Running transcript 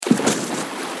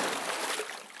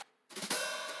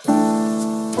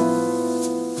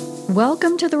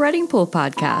Welcome to the Writing Pool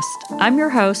Podcast. I'm your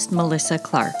host, Melissa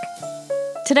Clark.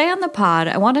 Today on the pod,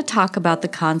 I want to talk about the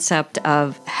concept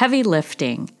of heavy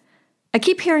lifting. I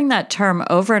keep hearing that term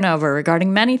over and over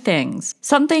regarding many things.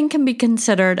 Something can be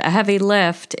considered a heavy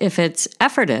lift if it's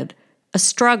efforted, a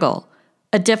struggle,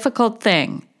 a difficult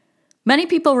thing. Many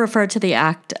people refer to the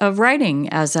act of writing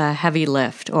as a heavy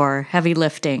lift or heavy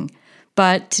lifting.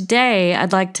 But today,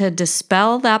 I'd like to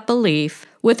dispel that belief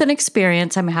with an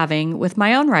experience I'm having with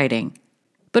my own writing.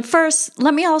 But first,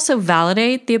 let me also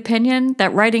validate the opinion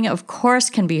that writing, of course,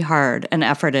 can be hard and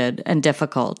efforted and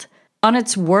difficult. On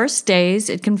its worst days,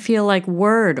 it can feel like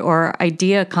word or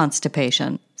idea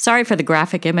constipation. Sorry for the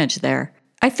graphic image there.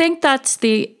 I think that's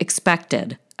the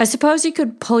expected. I suppose you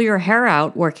could pull your hair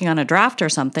out working on a draft or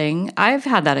something. I've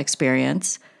had that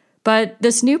experience. But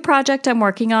this new project I'm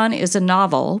working on is a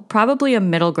novel, probably a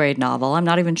middle grade novel, I'm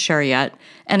not even sure yet,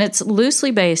 and it's loosely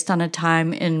based on a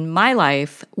time in my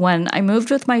life when I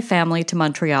moved with my family to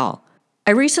Montreal.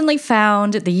 I recently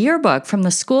found the yearbook from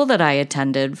the school that I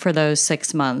attended for those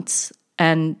 6 months.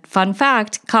 And fun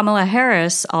fact, Kamala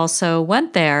Harris also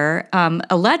went there,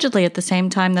 allegedly at the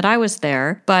same time that I was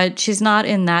there, but she's not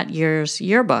in that year's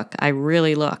yearbook. I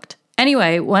really looked.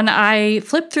 Anyway, when I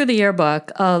flipped through the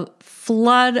yearbook, a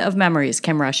flood of memories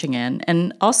came rushing in,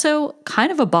 and also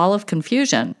kind of a ball of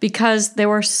confusion because there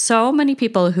were so many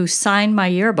people who signed my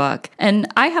yearbook, and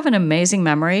I have an amazing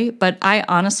memory, but I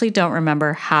honestly don't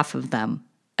remember half of them.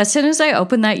 As soon as I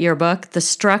opened that yearbook, the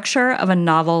structure of a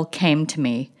novel came to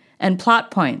me, and plot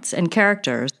points and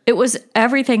characters. It was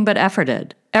everything but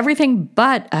efforted, everything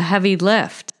but a heavy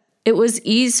lift. It was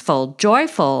easeful,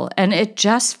 joyful, and it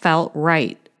just felt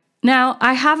right. Now,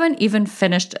 I haven't even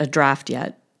finished a draft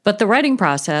yet, but the writing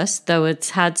process, though it's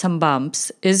had some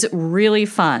bumps, is really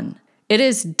fun. It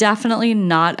is definitely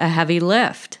not a heavy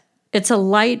lift. It's a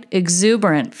light,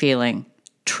 exuberant feeling.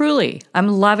 Truly, I'm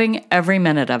loving every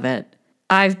minute of it.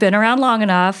 I've been around long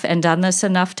enough and done this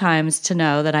enough times to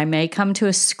know that I may come to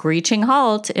a screeching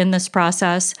halt in this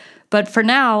process, but for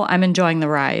now, I'm enjoying the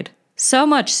ride. So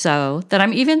much so that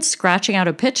I'm even scratching out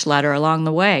a pitch letter along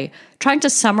the way, trying to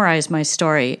summarize my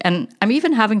story, and I'm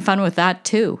even having fun with that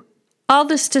too. All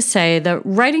this to say that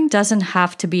writing doesn't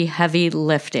have to be heavy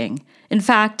lifting. In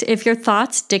fact, if your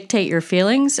thoughts dictate your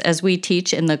feelings, as we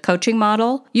teach in the coaching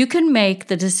model, you can make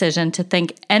the decision to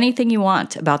think anything you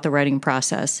want about the writing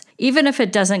process, even if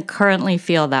it doesn't currently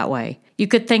feel that way. You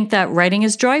could think that writing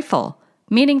is joyful,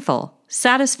 meaningful,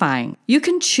 satisfying. You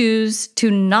can choose to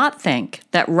not think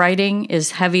that writing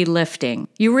is heavy lifting.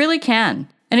 You really can.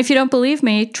 And if you don't believe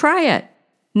me, try it.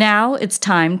 Now it's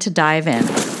time to dive in.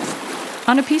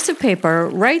 On a piece of paper,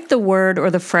 write the word or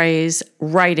the phrase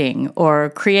writing or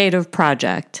creative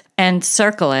project and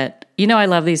circle it. You know I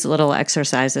love these little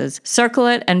exercises. Circle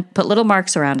it and put little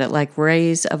marks around it like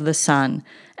rays of the sun.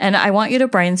 And I want you to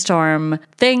brainstorm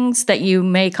things that you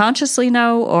may consciously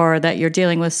know or that you're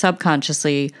dealing with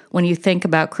subconsciously when you think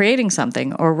about creating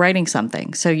something or writing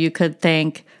something. So you could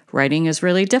think, writing is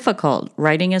really difficult.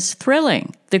 Writing is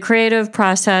thrilling. The creative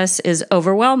process is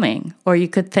overwhelming. Or you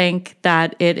could think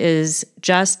that it is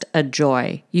just a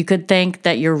joy. You could think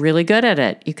that you're really good at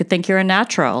it. You could think you're a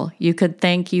natural. You could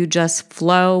think you just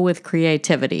flow with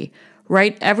creativity.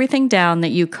 Write everything down that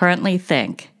you currently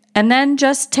think. And then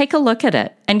just take a look at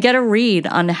it and get a read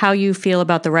on how you feel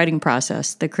about the writing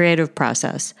process, the creative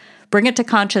process. Bring it to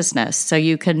consciousness so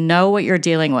you can know what you're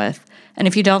dealing with. And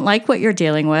if you don't like what you're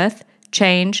dealing with,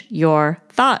 change your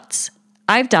thoughts.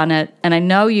 I've done it, and I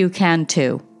know you can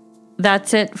too.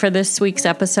 That's it for this week's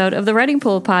episode of the Writing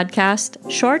Pool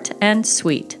Podcast, short and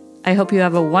sweet. I hope you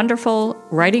have a wonderful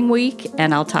writing week,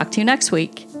 and I'll talk to you next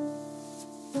week.